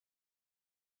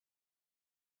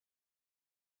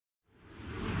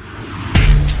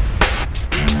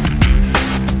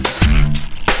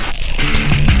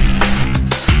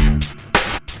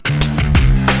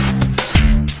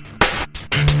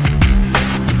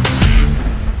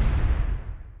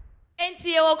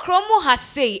Enti e wo kromo ha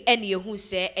sei ene ehu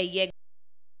se eye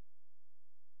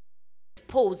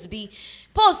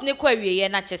pose ne kwawie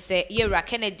na chese Yera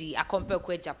Kennedy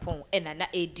akompekwa Agyapong ena na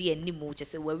edi animu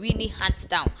chese we really hands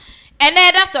down. And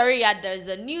that's sorry, there's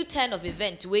a new turn of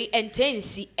event where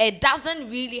intensi it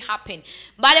doesn't really happen.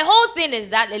 But the whole thing is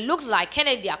that it looks like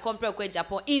Kennedy akompekwa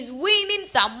Agyapong is winning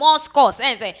some more scores.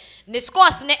 And say the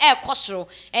scores ne air kosro.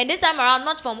 And this time around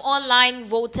not from online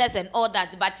voters and all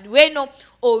that, but we know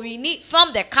or we need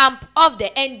from the camp of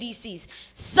the NDCs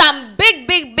some big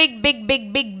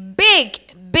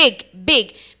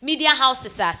media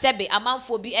houses are sebe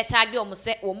amanfo bi etage omo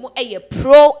se omo eye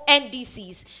pro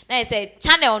NDCs na say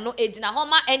channel no edina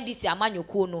homa NDC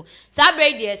amanyoku no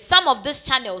sabre there some of these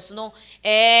channels no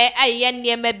aye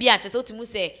niema bi a chese otimu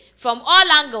say from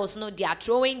all angles no they are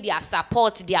throwing their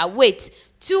support their weight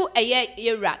to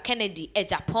Yera Kennedy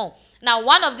Agyapong. Now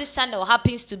one of this channel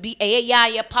happens to be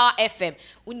Power FM.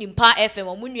 Unim Power FM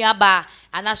omunya ba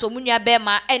anaso omunya be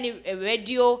ma any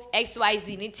radio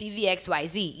XYZ ni TV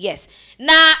XYZ. Yes.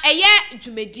 Na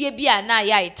dwumedie bi na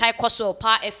tai kwaso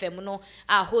Power FM no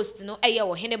a host no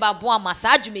wo hene ba bo ama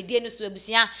sa dwumedie no so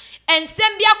abusia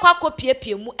ensem bia kwakọ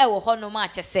piepie mu wo ho no ma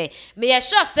chese. Me ye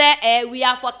sure say we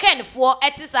are for Ken for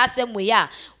etisa asem we ya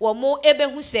wo mo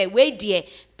ebehu say we die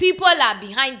people are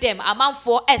behind them. Amount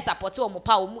for support omo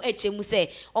pa omo echemu say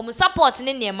omo support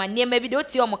ne niema bi do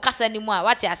ti omo kasa ni mu a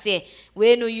what I say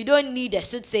we know you don't need a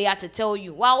soothsayer to tell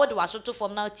you why what was so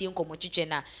from now ti nkomo twetwe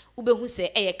na ubehu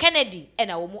say Kennedy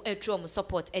na omo etru omo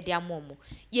support e dia momo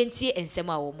yentie ensem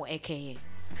a omo ekeye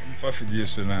mfa fidie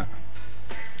so na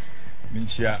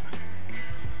minchia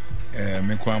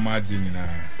me kwama adi nyina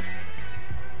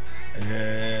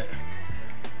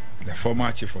the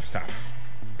former chief of staff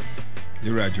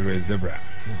Yera Zebra.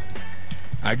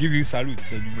 I give you salute,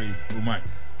 Umay.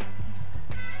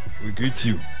 We greet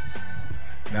you.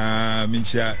 Na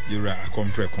Minchia Yera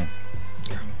Akomprekon.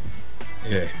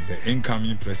 Yeah, the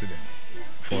incoming president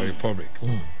for Republic.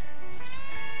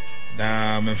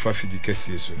 Na Menfafi di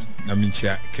Kesi so. Na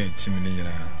Minchia Ken Timini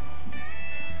na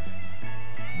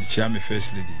Minchia me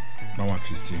first lady, Mama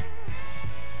Christine.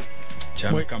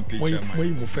 Chairman campaign chairman. Why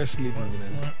you first lady?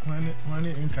 When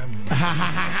incoming.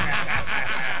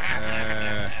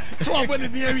 So I'm going to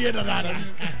the area that I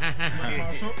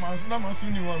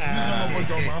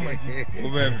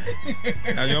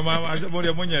and your mama, I said,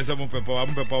 "What money? Some people,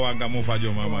 I'm Papa, and I'm for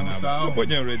your mama now. But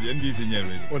you're ready, and this is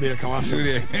ready. What they come out,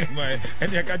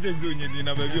 and you can't do it. You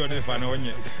never be on the fan on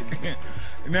you.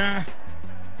 Now,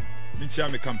 Minchia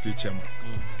me campaign chairman.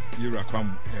 Yera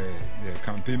the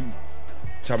campaign.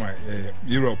 Chama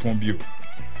Agyapong bio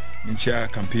Minchia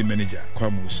campaign manager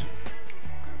Kwamusu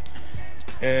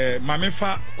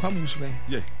Mamefa Kwamusu ben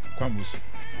yeah Kwamusu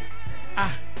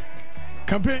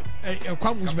campaign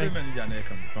Kwamusu ben manager na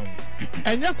Kwamusu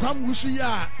enya Kwamusu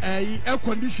ya air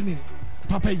conditioning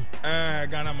papa yi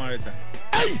Ghana Maritime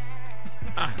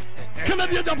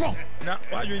Kennedy Agyapong na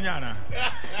wa nyana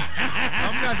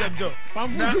I'm not some job from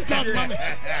full charge mama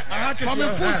from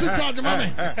full charge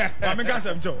mama I'm not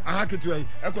some job I have to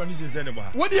air condition send ba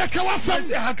what you can was I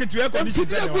have to air condition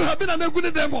send you have been an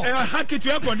good demo I have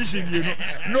to air condition you know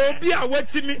no be a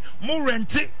wait me mo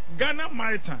rent Ghana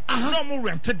Maritime no mo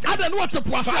rented I don't know what to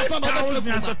pass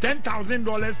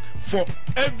 $10,000 for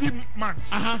every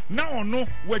month now no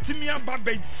wait me about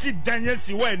sit down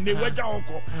yes where ne waja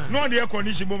oko no the air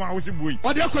condition bo ma house boy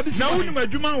what the air condition now you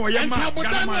adwuma wo ye ma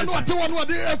Ghana Maritime what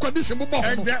the air condition bo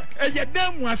and ye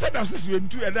dem I said that's so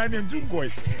into e dan ntu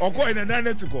boy oko in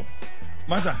dan to go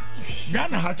Masa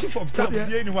Ghana ha chief of staff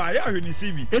dey anywhere ya hwe ni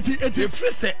CV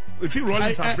if you roll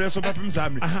this press so papim say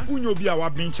unyo bi a wa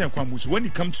bin chen Kwamusu when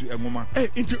it come to engoma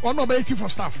into ono be chief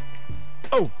of staff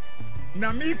oh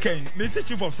na me ken me say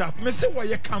chief of staff me say wo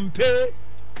ye campaign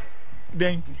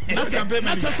then not campaign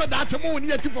manager not say that mo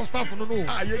ni chief of staff no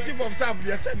you chief of staff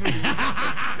dey say no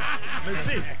me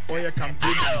say wo ye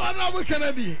campaign ono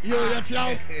Kennedy yo ya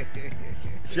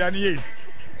tiani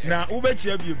na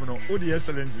ubechi abibu no o the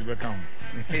excellency be come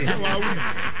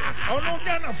oh no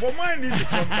Ghana for mine is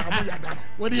from Ghana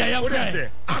what say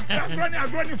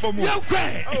agroni for more oh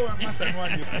massa no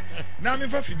ade na me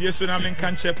fa fidie so na me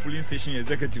kan che police station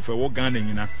executive for Ghana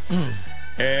nyina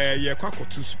ye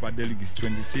kwakotu super delegates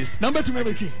 26 number 2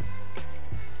 me key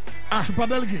super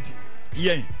delegate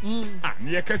yeah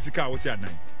ne ye kasika wo si adan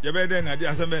ye be den na de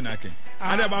asem na ken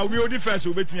and about we the first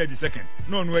we bet me at the second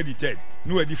no we the third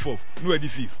no we the fourth no we the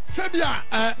fifth sebia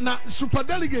na super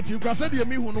delegate you can say the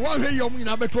me hu no wa hwe yom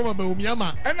nyina beto ma ba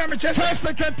omiama and na me first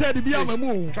second third bia ma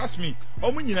mu trust me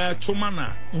omu nyina to ma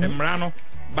na emra no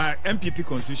by MPP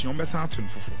constitution on be san to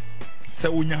fofo se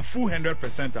unya full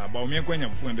 100% about me kwanya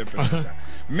full 100%.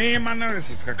 Me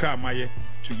mannerism kakra amaye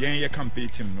to yen campaign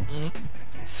team no.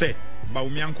 Say ba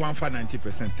umi anko anfa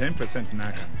 90%, 10% na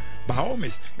aka. Ba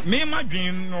almost me ma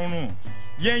dream no.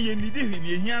 Yen need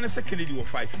ye here second do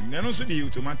 5. No so the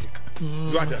automatic.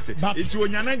 So what I say. It's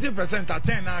when 90% at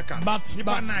 10 na aka. But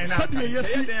said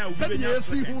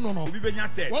ye hu no.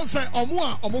 One say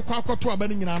omo kwa akoto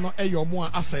abani nyina no eyo omo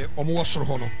ase omo wosoro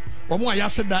ho no. Omo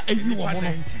ayase da eyi wo no.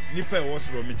 Nipa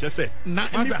wosoro me chese.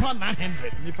 Nipa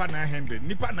 900. Nipa 900.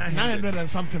 Nipa 900 and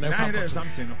something. 900 and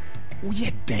something no. O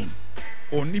ye den.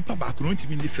 O nipa ba ko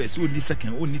ntimi ni first, o ni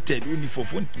second, o ni third, o ni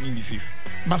fourth, o ni fifth.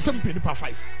 But some pay nipa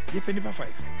 5. Ye pay nipa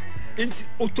 5. Enti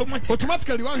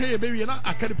automatically one here be na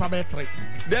akari pa be 3.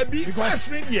 There be first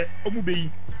friend here omu be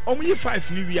yi. Omu ye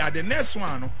 5 ni we are the next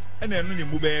one no. And then no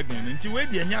mu be again. Enti we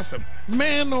de anyasem.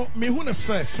 Me no me hu na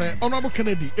say Honorable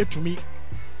Kennedy etumi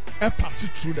pass it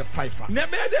through the 5. Na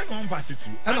be there no pass it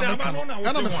through. And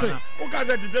I say o ka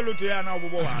say loto ya na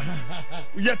obobo wa.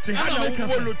 Yet ha na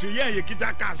obobo loto ye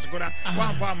kita cash koda.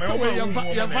 One farm so we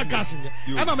ya cash.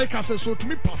 And I make say so to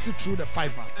me pass it through the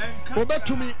 5.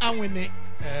 Obetumi anwene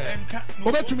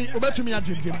obetumi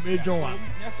agye major one.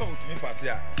 Yes so to me pass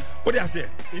ya. What dey say?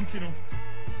 Enti no.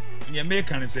 Ye make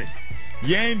can say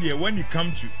yen dey when you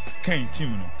come to kind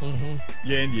team no.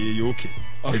 Yen dey you okay.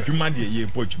 Eduma dey ye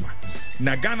pojuma.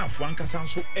 Na Ghana fo ankasa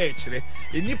nso kire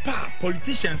enipa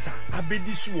politicians a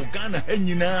abedi su o Ghana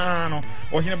anyina no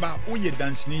ohene ba oye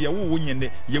dansini ye wo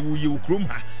nyene ye wo krom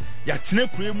ha ya tena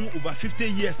kuremu over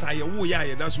 50 years a ye wo ya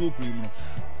ye da so kuremu no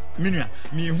minua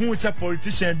mi hu se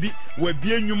politician bi we bi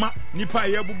enwuma nipa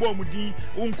ye bobɔ mu din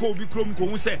onko obi krom ko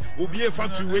hu se obi e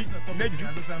factory we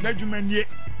na dwumanie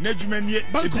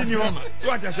ebi so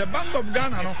what I say Bank of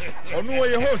Ghana no ono wo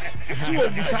ye host si wo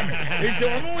busame enti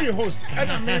ono wo ye host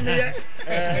ana me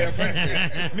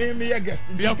ye guest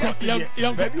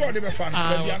baby o de be fan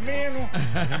baby me no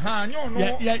aha nyo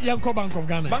no yanko Bank of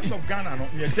Ghana no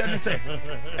me tie ne say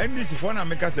NDC for na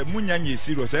meka say munya nye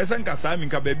serious say nka sa mi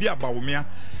nka baby abawomia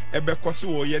ebe koso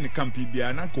wo ye ne kampi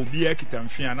bia na ko bia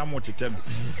kitamfia na motete no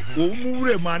wo mu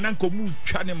wure ma na ko mu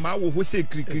twa ne ma wo ho se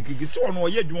krikrik se ono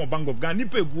ye dwon Bank of Ghana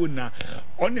nipa gu na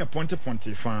on e ponte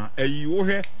fa ayi wo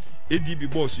he EDB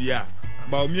boss ya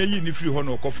ba o me yi ni free ho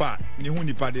no kofa ni hu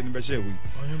nipa de ne be share wi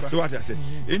so what I say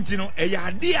enti no e ya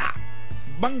de a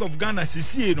Bank of Ghana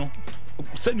sisie no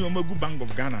sani o magu Bank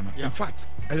of Ghana no in fact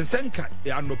as a senka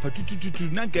ya no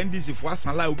patututu na kan disi fo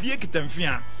asala obi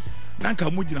ekitamfia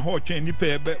nanka mu gina ho twen nipa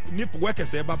ebe nipa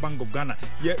workers eba Bank of Ghana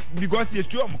ye because ye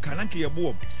tuo am kananka ye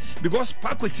bo because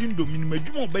Pakwesi ndo minimum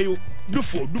adwuma obayo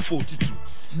dufo titu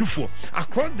dufo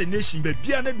across the nation be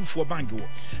bia na dufo bank wo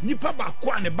nipa ba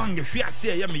ko ane bank hwe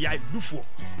ase ye me ya dufo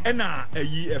ena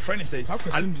ayi friend say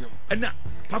ena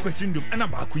Pakwesi ndo ena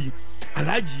ba ko yi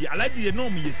alaji ye no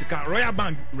me yesika Royal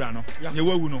Bank ra no ye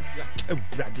wawu no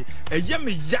ebrade eye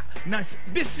me ya na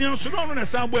besian so no na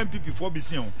sambo MPP for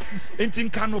besian enti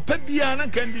nka no pa bia na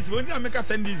kan dis woni ameka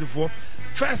send dis for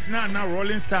first na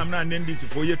Rolling Star na ndis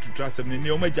for ye to trust me ne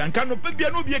o maja nka no pa bia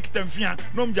no bi ekitamfia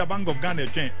no mja Bank of Ghana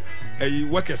twen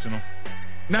workers no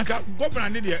na ka governor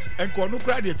ne de enko no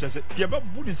kra de chese ye ba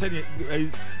bu ni se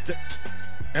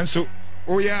enso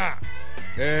oya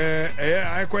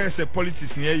I call it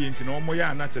politics here into no more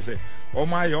ya not say oh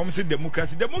my say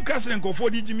democracy and go for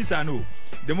the Jimmy Sano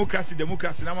democracy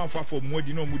na man for more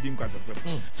di no mudin kwasasem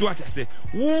so what I say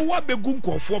wo wa begum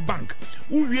ko for bank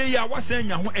wo wie ya wasan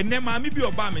nya ho ene ma me bi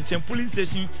oba me chen police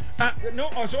station no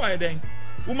also I then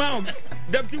woman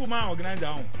deputy woman organizer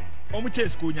on omu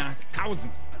chase ko nya 1000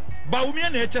 ba wo me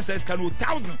na chase ska no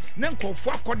 1000 na ko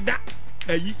for akoda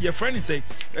your friend say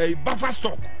buffer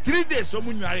stock 3 days so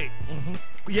munware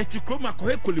yeti kroma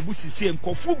ko ekolibu sisi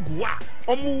enkofu gua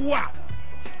omuwa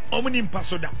omuni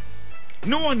mpasoda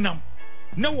no onam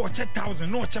no watch 1000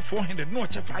 no watch 400 no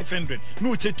watch 500 no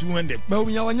watch 200 ba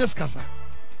omunya wanyes kasa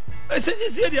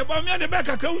sisi dia ba me de be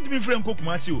kakra undimi friend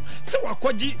kokumasi o se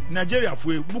wakoji Nigeria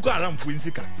fo buko aram fo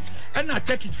nsika ana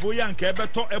take it for yanka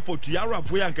ebeto airport ya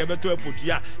rafo yanka ebeto airport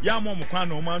ya mom kwan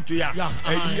no manto ya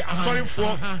sorry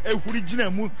for ehuri gina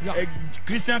mu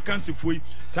Christian council fo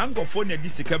sanko fo na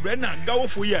disika bre na gawo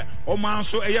fo ye o man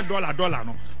so eye dollar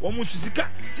no o mu susika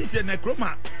sisi na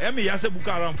kroma eme ya se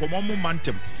buka aram fo mom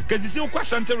mantem kazisi o kwa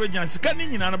Ashanti region sika ni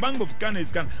nyina na Bank of Ghana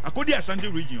sika akodi Ashanti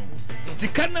region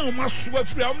sika na o maso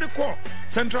afri am de ko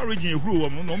Central region ehuru o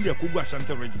no me akogu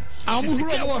Ashanti region amhuru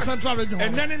o Central region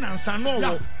enani na nsa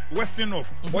no Western of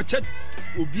watch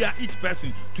obia each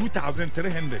person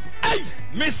 2,300 ay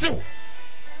meso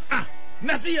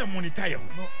nasi ya monitor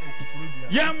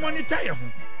ya monitor ya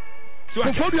So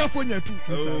for you for you too.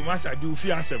 Oh, master do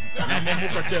fear asem. Na mo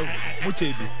ko che mo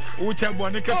che bi. Wo che bo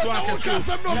ne keto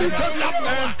akese.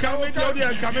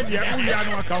 Kamedia uli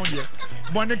anu account here.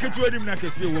 Bo ne keto edim na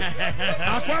kese wo.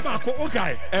 Akwa ba ko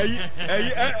okay.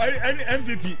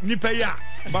 MVP nipa ya.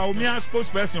 Ba o mia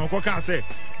spokesperson ko ka say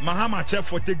Mahama chef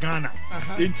for Ghana.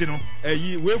 Enti no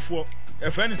we for a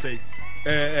friend say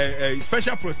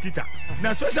special prosecutor.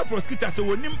 Na special prosecutor say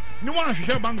wonim ni wan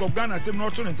hwehwe Bank of Ghana say no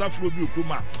to ne safro bi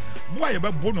okuma. Boy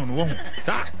be bono no wo.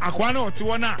 Sa akwa na ote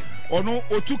wona ono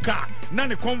otuka na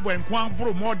ne convoy nkwan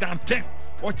bro more than 10.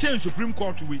 Or change Supreme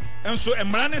Court we and so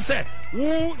emrane say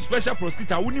who special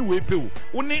prosecutor woni we pay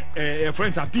wo ni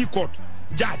friends appeal court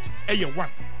judge one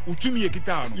utumi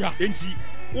ekita no enti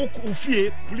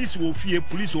ofie police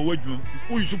wo wadwum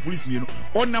uyisu police mienu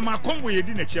onna ma convoy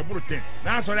edi na cheboro 10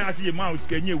 na sorry ase ye ma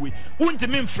uskanye we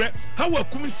untimi mfre ha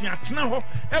wakumsi atena ho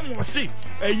emo se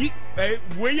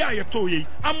we ya yeto ye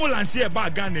ambulance e ba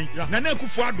Ghana na na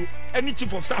Akufo Addo any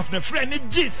chief of staff na frɛ ne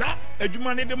gisa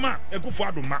adwuma ne de ma Akufo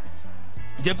Addo ma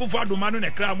Akufo Addo ma no na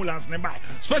kra ambulance ne ba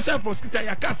special prosecutor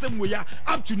ya kasem we ya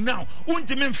up to now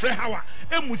untimi mfre hawa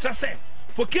emusa se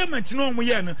procurement no mo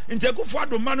ye no nti Akufo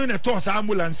Addo ma no na toss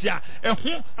ambulance a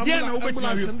eho ye na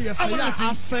obetima wi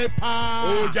ambulance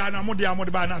o jana mo de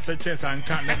ba na se chest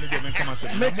anka na me de me kama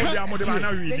se mo de ba na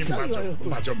wi ni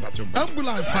bacho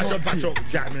ambulance bacho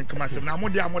jana kama se na mo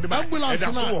de ba ambulance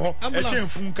na ho e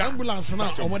chemfunka ambulance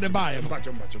na o mo de ba ye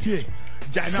bacho tie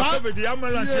jana ko be de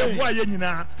ambulance e bo aye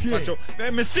nyina bacho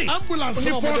me see ambulance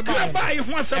no mo de ba ye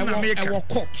ho asem na me ka e wo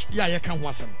court ya ye ka ho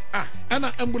asem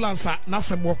ana ambulance na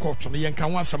asem wo court no ye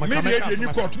kan wasama ka me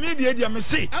court me dia me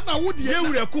say ana wo dia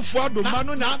ewura Akufo Addo ma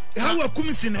no na ha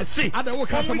wakumsi na say ada wo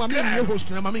ka sama me ye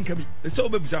host na ma me nka bi so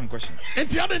obebi sam question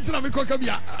enti ada ntina me koka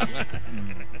bia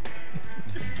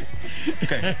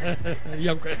okay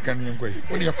yanko kan yanko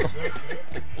oni yako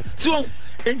so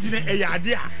enti na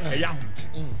ade a hunti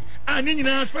ani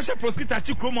nyina special prosecutor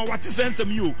ti kroma what sense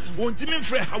me yo wontimi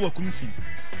mfre ha wakumsi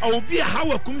obi a ha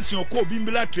wakumsi okọ obi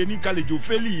mbila training college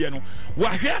ofeli ye no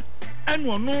wahwe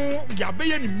eno no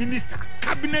yabe ni minister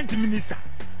cabinet minister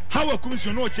how a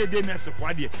commission no che dey nurse for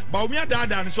ade ba omi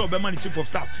ada so be man chief of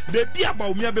staff de bia ba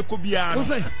omi abeko bia no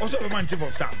also be man chief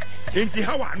of staff enti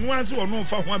how no anse ono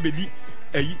fa ho abedi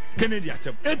Kennedy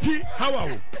atem enti how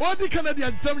o di Kennedy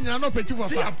atem nya no chief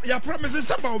of staff ya promise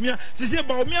say ba omi say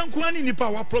ba omi anko ani nipa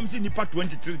wa promise nipa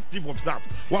 23 chief of staff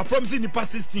wa promise nipa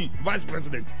 16 vice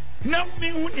president na me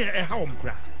hu ne how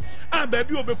omkra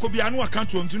baby obeko bia no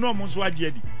account o no mo so age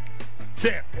adi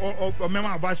say o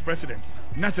member vice president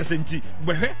na sesenti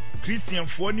behwe Christian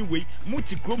for ni way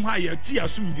muti krom ha ya ti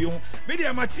asumdie ho me de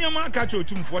amatia ma aka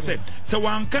chotumfo se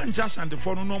wanka ncha sande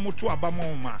for no moto abama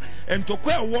ma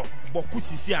entokwa ewo boku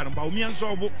sisi an ba omi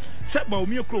enso se ba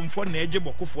omi kromfo na eje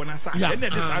bokofo na sa na de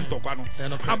sa ntokwa no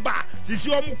aba sisi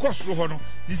o mu kosoro ho no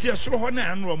sisi esoro ho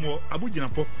na anro mo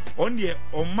abuginapo on de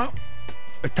oma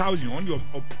 1000 on de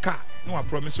car no I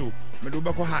promise you me do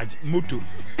bako haj moto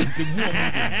se hu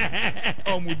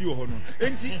o mudi o ho no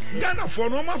enti Ghana for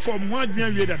no ma for mo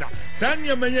adwen wie dada sa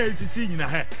ne ma ya esisi nyina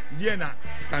he de na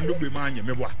stand up be ma anya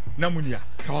meboa na munia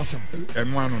ka wasem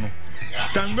enu anu no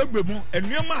stand up be mo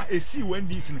enu ma esi when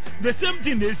this the same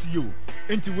thing na esi yo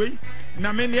enti we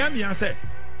na me ne am say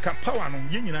ka power no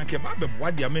ye nyina ke ba be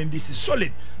boa dia men this is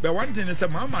solid but one thing is say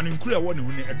Mahama no nkuru e wo ne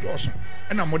hu ne edoso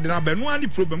e na modena be no ani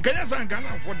problem kanya san Ghana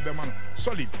afford be man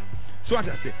solid. So what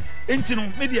I say, enti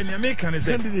no media ni American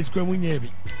say candidates kwa munye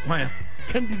bi. Why?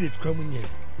 Candidates kwa munye bi.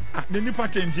 The nipa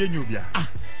ten tie nyobia.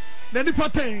 The nipa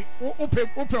ten ope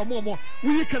omo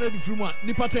we Canada free mu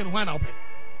nipa ten why na ope.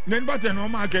 The nipa ten no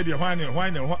ma ka dia why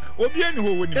obi eni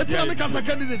ho woni. Eti America sa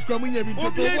candidates kwa munye bi.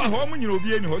 Obi eni ho munye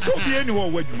obi eni ho. So obi eni ho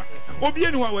wadwuma. Obi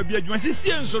eni ho awabi adwuma. Sisi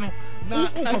enso no.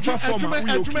 Ukofa form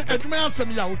adwuma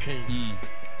asem ya okay.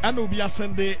 And will be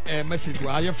sending a message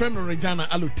to your friend Regina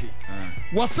Aluti.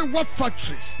 Was say what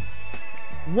factory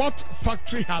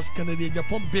has Canadian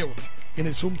Agyapong built in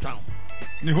his hometown?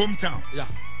 The hometown, yeah.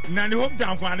 Now the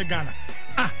hometown for Ghana.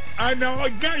 I know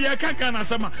Ghana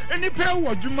sama. Any pair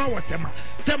of Juma Watema.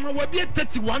 Tema will be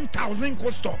 31,000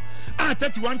 costo.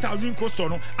 31,000 costo.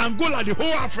 No, Angola, the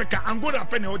whole Africa, Angola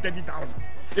penny 30,000.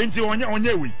 Into on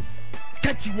your way.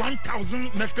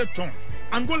 31,000 metric tons.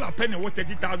 Angola penny was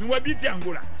 30,000. We beat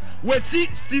Angola. We see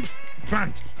Steve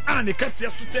Grant and the Cassia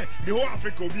Sute, the whole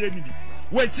Africa will be any.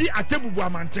 We see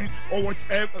Atebu Mountain or what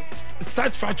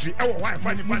start factory. Our wife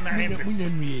and the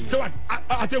so what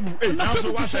Atebu?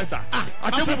 Also what says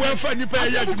Atebu will find the pay.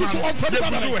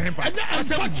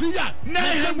 Factory.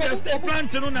 Now the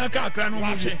plant no na ka kra no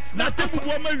mo. Na Atebu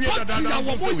wo ma wie dada.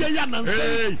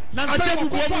 Atebu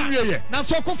wo ma wie ye. Na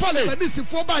so ko fa le ni si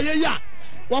fo ba ye ya.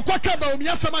 Wakwaka ba omi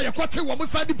asema ye kwate wo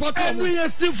musa deport wo. We are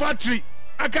steel factory.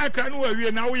 Akaka no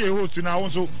we na we host na wo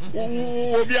so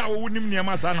obi a wo nim niam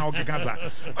asa na okeka sa.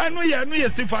 Anu ye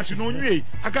steel factory no nwe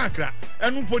akakra.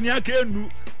 Enu poni aka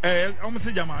enu omo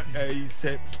se jama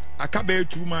se akabe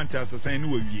 2 months asasan no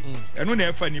we. Enu na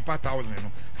efa nipa 1000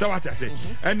 no. Se what I say.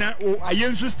 Ena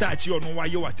ayensu starch yo no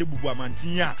waye watebubu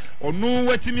amantin a ono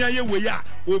watimi aye we a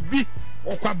obi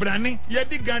okwabrane ye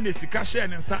di Ghana sika share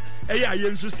ne nsa eye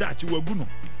ayensu starch wagu no.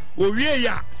 Owie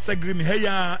ya sagrimi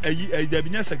heya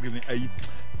dabinya sagrimi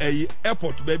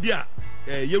airport baby a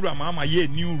yewura Mahama ye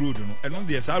new road no eno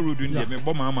de sa road no me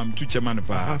bo Mahama mtu chema no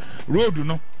pa road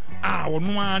no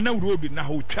ono na road na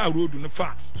ho twa road no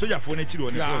fa soja fo na chiri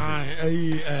one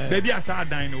force baby asa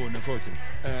adan no force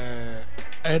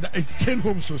chain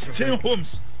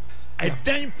homes a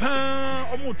dan pa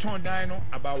omo ton dan no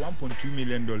about 1.2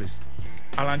 million dollars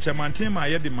alanche maintain ma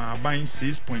ye de ma ban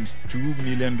 6.2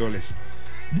 million dollars.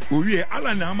 Owie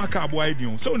ala na amaka abo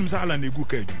ideon so onim sa ala na egu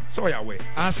ka edu so ya we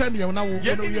asan ye na wo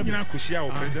no ye nyina kosia o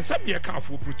president sam ye ka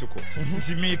afo protocol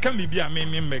nti me ka me bia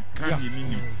me ka ye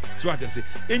minim so what I say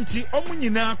enti omu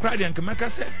nyina akra de nka meka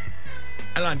se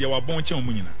ala de wa bon che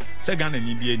omu nyina se Ghana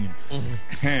ni bia nim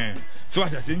so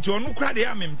what I say enti onu kra de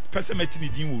am pese metini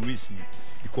din wo race ni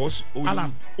because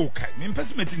okay me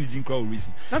pese metini din kra wo race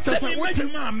se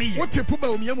what te puba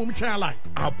omi amum che ala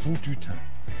apu tuta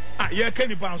ye ka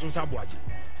ni pa so saboaje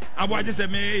aboaje se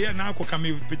me ye na akoka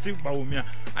me peti ba omia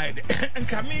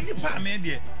nka me ni pa me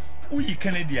de uyi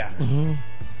Canada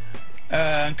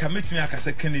nka metimi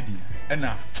akase Kennedy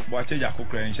na boache ja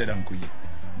kokra nheda nkoyi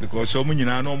because so mu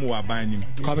nyina no mu wa ban nim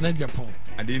kwabena Agyapong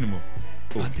adenimo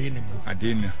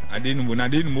na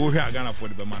adenimo hwe agana for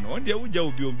the be man on de uja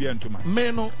obi antoma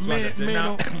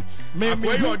me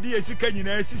akoyi odi esika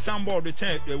nyina esi sandboard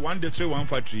che 1 day 3 1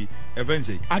 factory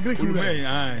events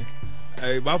agriculture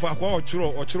baafo akwa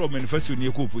ochiro manifesto ni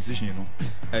eco opposition no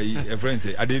friends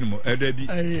adenimo edabi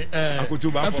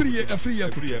akoto baafo afri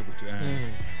akoto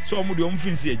so omo de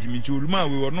omfinsi agimichi oluma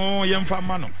we no yemfa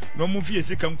ma no no mo fie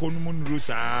sika nko no mo nuro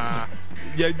saa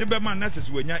je de be man na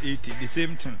tese wanya 80 the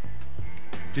same thing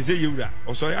tese yewura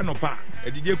oso ya no pa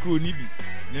edide kro ni bi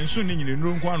ne nso ni nyine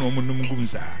nuro nko ano mo num gum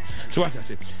saa so what I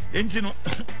say enti no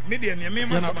me de ne me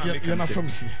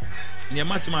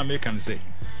masema American say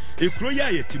ekuro ya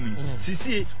yetimi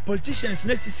sisi politicians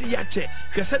na sisi ya che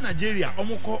hwese Nigeria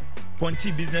omukọ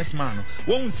ponti businessman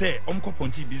won say omukọ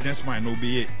ponti businessman no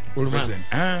be president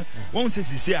won say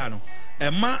sisi ano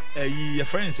ema your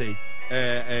friend say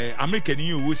American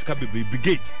you wo ska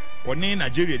brigade oni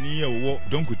Nigeria ni ye wo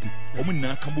donkuti omu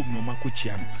na kambo no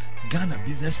makochia no Ghana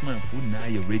businessman fu na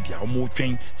ye ready omu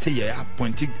twen say ye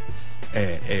appointed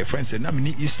friends na me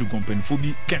ni east to company for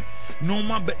be ken no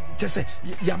ma te say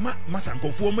yama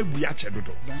masankofo mabuya che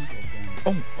dodo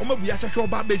mabuya che hwe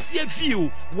oba be sie fie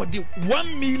wo de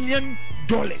 $1 million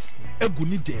egu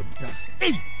ni dem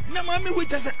hey na ma me we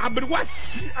te say abrewa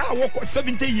work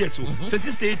 70 years so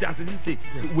 68 as 60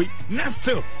 we na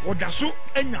still odaso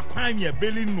anya kwan me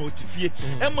belly notifie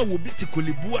ema wo biti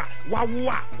kolebu a wawo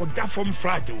a oda from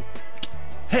flat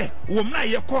hey wo mna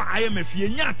ye ko IMF ye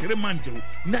nya 3 months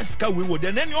na ska we wo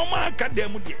de na ne o ma aka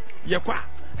dem de ye kwa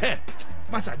hey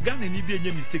masa Ghana ni bi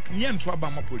enye mistake ni ento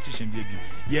aba ma politician bi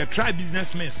ye try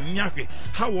businessmen nya hwe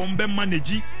how wo mbe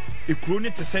manage ekuro ne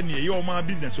te se ne ye o ma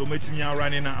business o matimi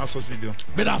arane na associate no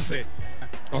be that say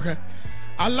okay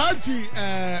Alaji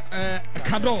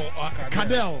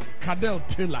Cadel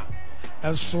Taylor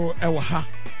enso e wo ha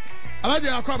Alaji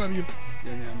akwa ba bi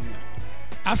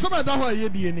asaba da ho ye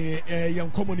die ne ye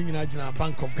nkomo ni nyina gina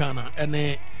Bank of Ghana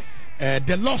ene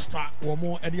the lost wo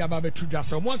mo e dia ba betu dwa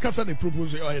se mo ankasa the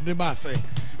proposal or the ba say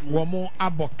wo mo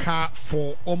aboka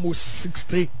for almost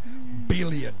 60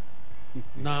 billion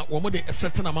na wo mo de a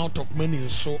certain amount of money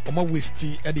so o mo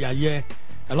waste e dia ye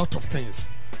a lot of things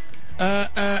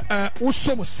wo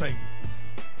so mo say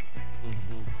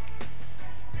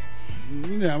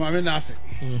na ma me na ase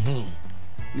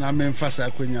na me mfasa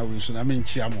akwanya we so na me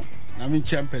nchia mo na me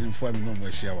champion for me no mo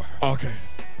ahia wa okay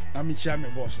na me nchia me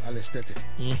boss Alestete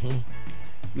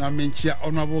na me nchia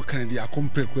honorable Kennedy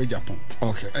Akompe kwa Agyapong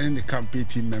okay and the campaign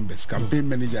team members campaign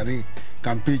manager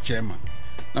campaign chairman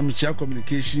na me nchia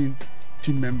communication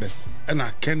team members and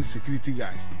I can security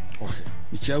guys okay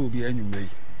me nchia will be enyumre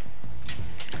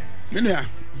me na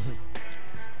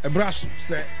ebraso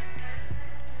say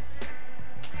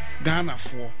Ghana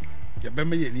for ye be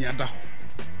me ye ni ada ho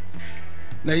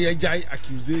na ye jai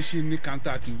accusation ni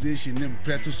counter accusation ni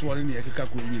preto so ni ye keka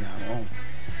ko nyina ho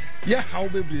ye how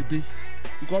be brebe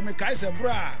because me kai se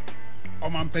bra o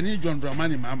mampani John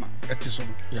Dramani Mahama eti so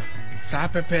yeah sa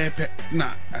pepepe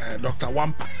na Dr.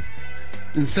 Wampa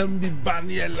nsɛm bi ba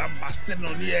ne yɛ lambaste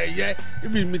no ne yɛ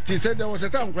even me te sɛ there was a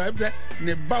time cry sɛ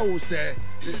ne ba wo sɛ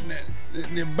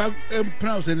ne ba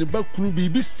empra sɛ ne ba kunu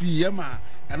bi si yɛ ma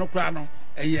ɛno kora no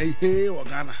ɛyɛ he wɔ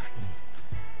Ghana ha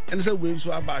ɛne sɛ wei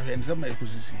nso aba ahwɛ ne sɛ ma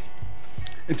ɛkɔsisi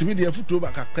ntimi deɛ futuo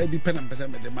ba kakra bi pɛ na mpɛ sɛ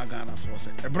mede ma Ghana foɔ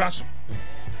sɛ ɛbra so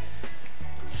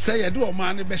sɛ yɛde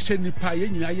ɔman ne bɛhyɛ nipa yɛ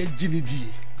nyinaa yɛ gye ne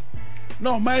die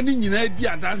na ɔman ne nyinaa di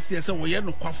adanseɛ sɛ wɔyɛ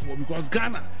no kwafoɔ because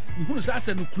Ghana nhunu sɛ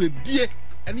asɛ no kuradie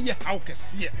ɛne yɛ haw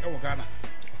kɛseɛ ɛwɔ Ghana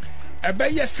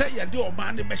ɛbɛyɛ sɛ yɛde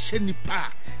ɔman ne bɛhyɛ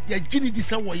nipa yɛ gye ne di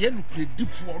sɛ wɔyɛ no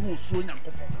kuradifoɔ no osuro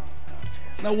Nyankopɔn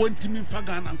na wɔntimi mfa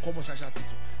Ghana nkɔbɔ sahyate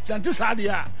so sɛnte saa deɛ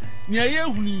a nea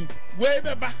yɛhuni wei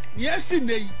bɛba nea asi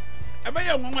nne yi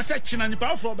ɛbɛyɛ nwanwa sɛ kyena nipa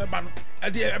aforɔ bɛba no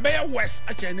ɛdeɛ ɛbɛyɛ west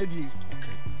akyɛ ne die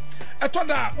ɛtɔ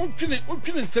da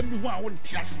wotwene nsɛm bi ho a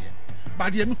wonte aseɛ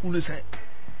badeɛ me hunu sɛ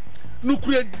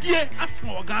nukuradie asɛm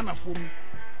wɔ Ghana fo mu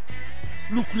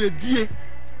nukuradie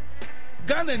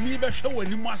Ghana ni bɛhwɛ wɔ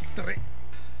anim asere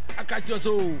aka kyerɛ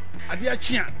sɛ adeɛ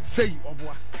akye a sei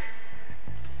ɔboa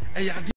ɛyɛ